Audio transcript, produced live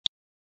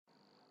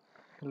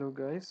Hello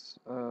guys,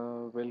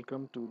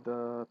 welcome to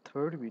the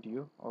third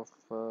video of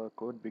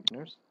Code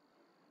Beginners,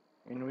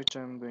 in which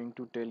I'm going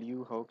to tell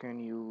you how can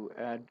you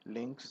add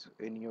links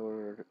in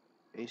your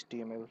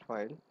HTML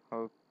file,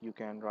 how you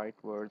can write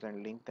words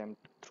and link them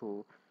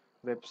through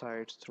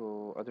websites,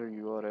 through other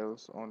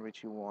URLs on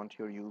which you want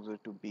your user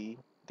to be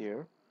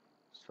there.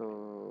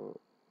 So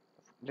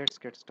let's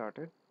get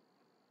started.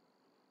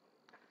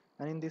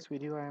 And in this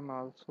video I am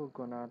also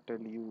gonna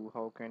tell you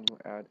how can you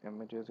add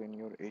images in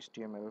your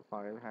HTML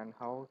file and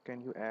how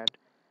can you add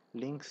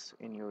links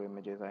in your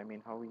images. I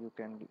mean how you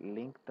can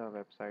link the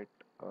website,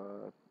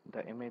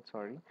 the image,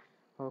 sorry.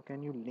 How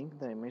can you link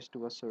the image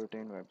to a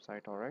certain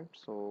website? Alright,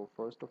 so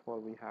first of all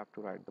we have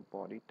to write the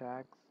body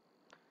tags.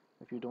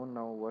 If you don't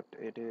know what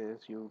it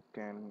is, you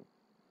can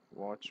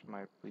watch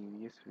my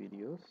previous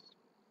videos.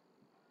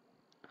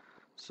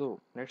 So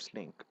let's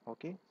link.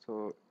 Okay,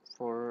 so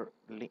for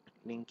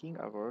linking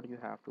a word you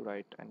have to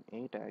write an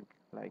a tag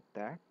like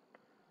that,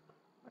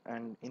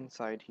 and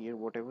inside here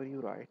whatever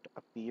you write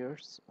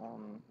appears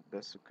on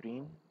the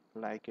screen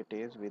like it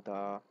is with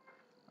a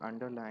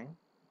underline.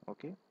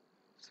 Okay,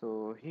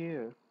 so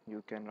here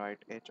you can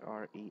write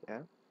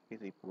href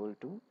is equal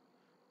to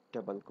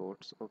double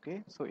quotes.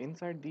 Okay, so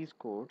inside these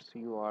quotes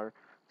you are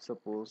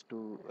supposed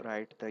to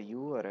write the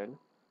URL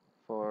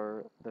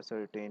for the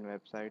certain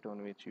website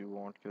on which you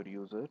want your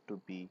user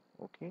to be.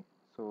 Okay,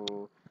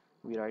 so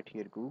we write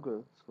here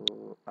Google,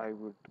 so I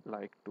would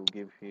like to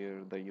give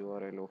here the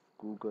URL of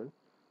Google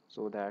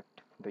so that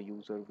the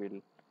user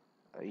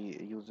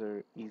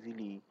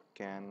easily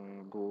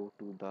can go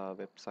to the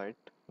website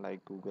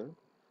like Google.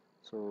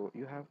 So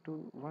you have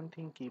to, one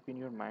thing keep in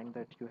your mind,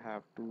 that you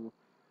have to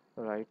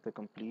write the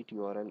complete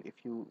URL.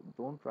 If you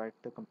don't write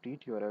the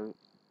complete URL,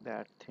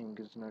 that thing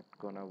is not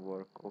gonna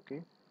work.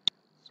 Okay,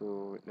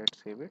 so let's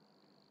save it.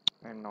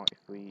 And now if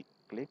we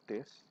click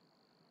this,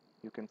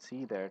 you can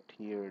see that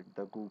here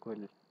the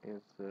Google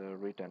is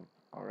written.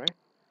 Alright,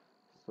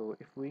 so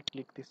if we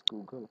click this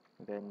Google,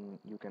 then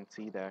you can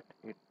see that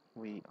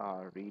we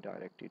are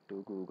redirected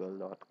to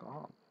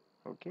google.com.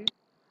 Okay,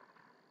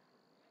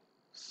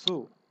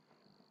 so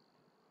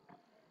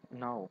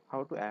now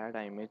how to add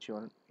an image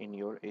in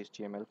your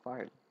HTML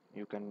file.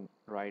 You can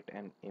write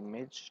an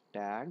image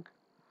tag.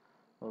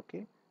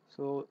 Okay,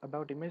 so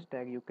about image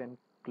tag, you can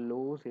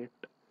close it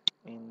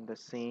in the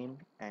same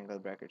angle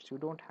brackets. You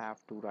don't have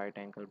to write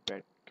angle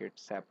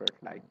brackets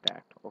separate like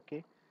that.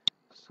 Okay,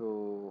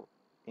 so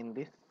in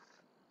this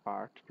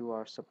part you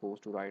are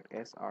supposed to write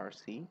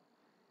src,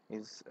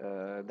 is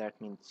that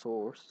means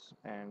source,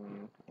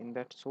 and in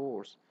that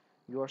source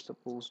you are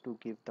supposed to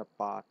give the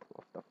path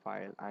of the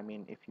file. I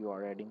mean if you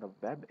are adding a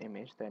web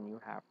image, then you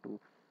have to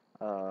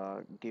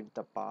give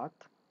the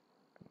path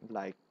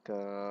like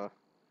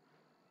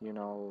you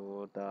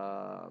know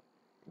the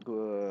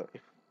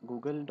if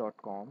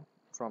google.com,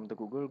 from the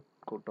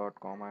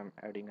google.com I'm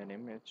adding an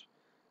image,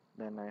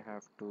 then I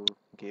have to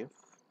give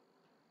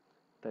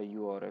the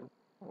URL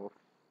of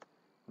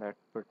that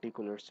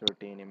particular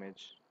certain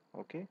image.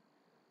 Okay,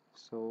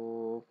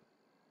 so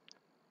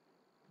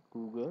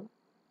Google.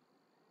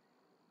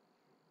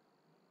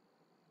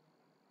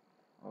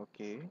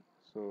 Okay,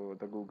 so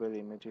the Google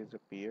images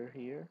appear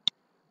here,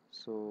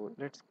 so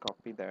let's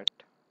copy that,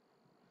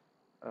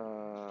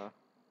 uh,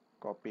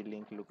 copy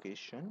link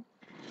location,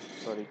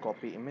 sorry,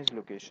 copy image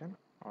location.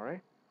 All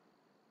right,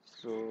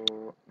 so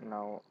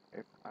now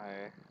if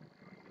I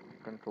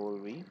control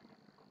V,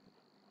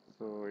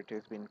 so it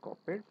has been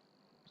copied.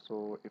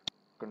 So if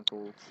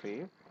control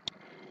save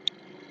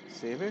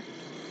it.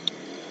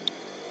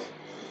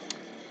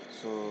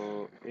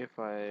 So if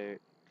I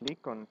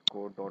click on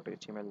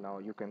code.html, now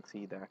you can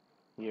see that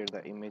here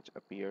the image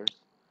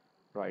appears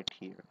right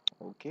here.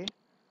 Okay,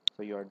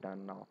 so you are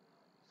done now.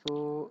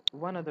 So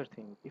one other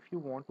thing, if you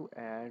want to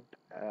add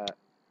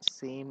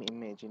same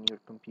image in your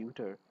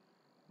computer,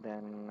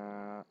 then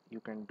you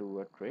can do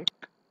a trick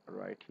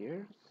right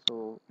here.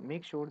 So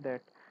make sure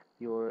that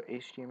your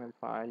HTML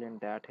file and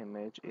that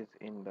image is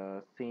in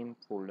the same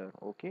folder.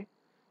 Okay,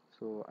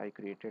 so I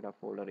created a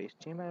folder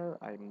HTML,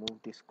 I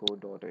moved this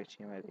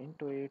code.html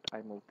into it,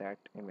 I moved that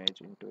image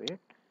into it.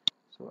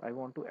 So I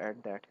want to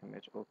add that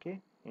image,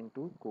 okay,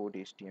 into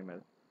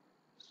code.html.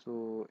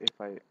 So if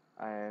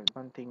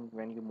one thing,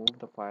 when you move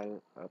the file,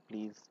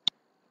 please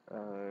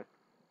uh,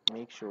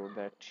 make sure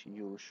that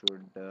you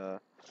should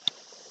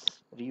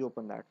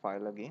reopen that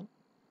file again.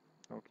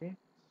 Okay,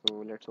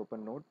 so let's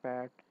open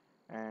notepad,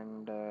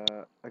 and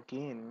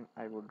again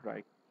I would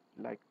like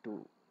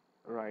to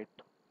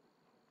write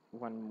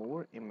one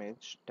more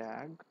image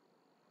tag,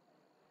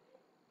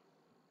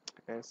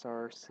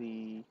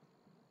 src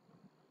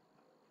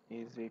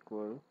is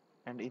equal,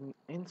 and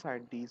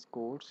inside these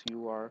quotes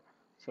you are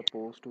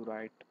supposed to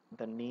write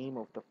the name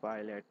of the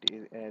file as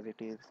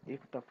it is. If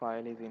the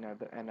file is in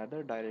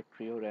another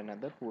directory or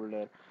another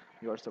folder,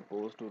 you are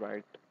supposed to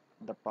write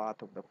the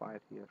path of the file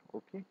here.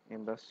 Okay,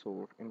 in the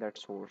source, in that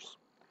source.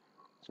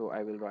 So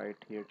I will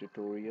write here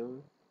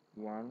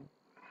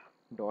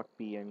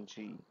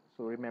tutorial1.png.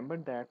 so remember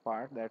that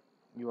part, that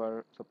you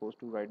are supposed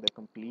to write the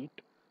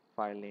complete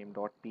file name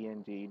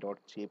 .png,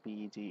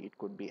 .jpeg, it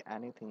could be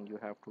anything. You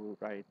have to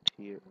write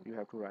here, you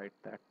have to write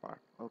that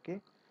part. Okay,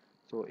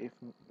 so if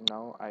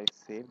now I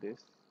save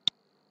this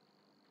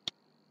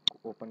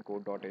open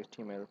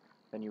code.html,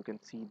 then you can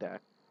see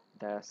that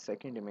the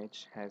second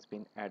image has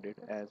been added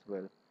as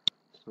well.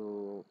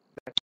 So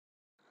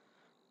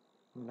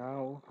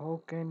now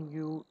how can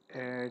you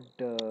add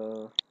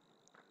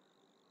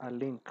a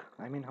link?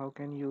 I mean, how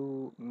can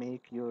you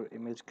make your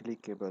image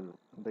clickable?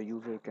 The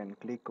user can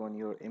click on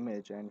your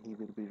image and he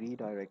will be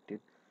redirected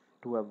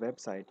to a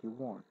website you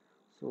want.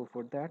 So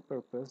for that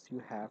purpose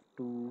you have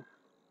to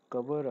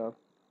cover up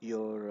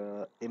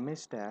your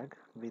image tag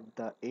with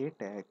the a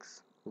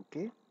tags.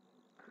 Okay,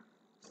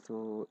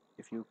 so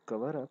if you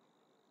cover up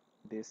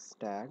this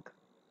tag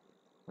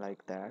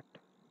like that,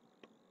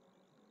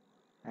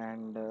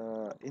 and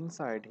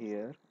inside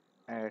here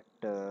at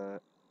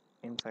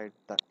inside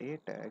the a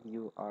tag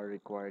you are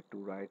required to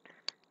write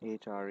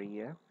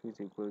href is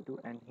equal to,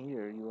 and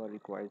here you are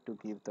required to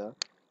give the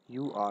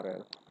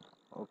url.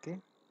 Okay,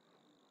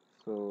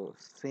 so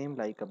same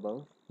like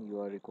above, you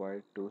are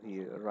required to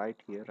here right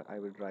here, I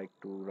would like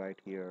to write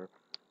here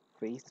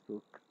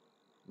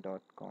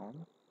facebook.com.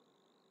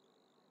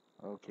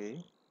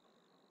 Okay,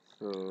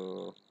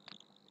 so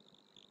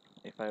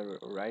if I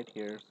write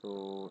here,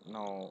 so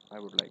now I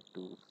would like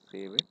to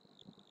save it,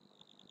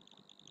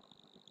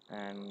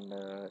 and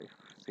if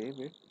save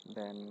it,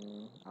 then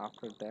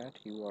after that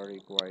you are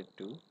required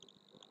to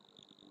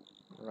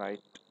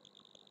write,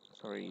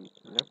 sorry,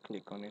 left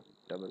click on it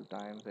double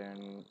times,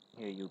 and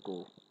here you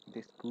go,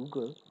 this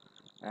Google,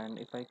 and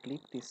if I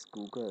click this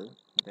Google,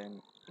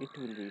 then it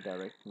will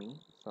redirect me.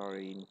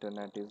 Sorry,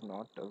 internet is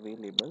not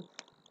available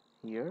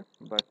here,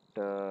 but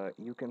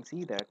you can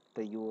see that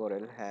the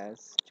URL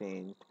has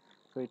changed,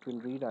 so it will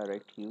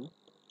redirect you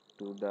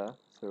to the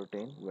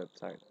certain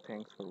website.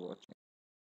 Thanks for watching.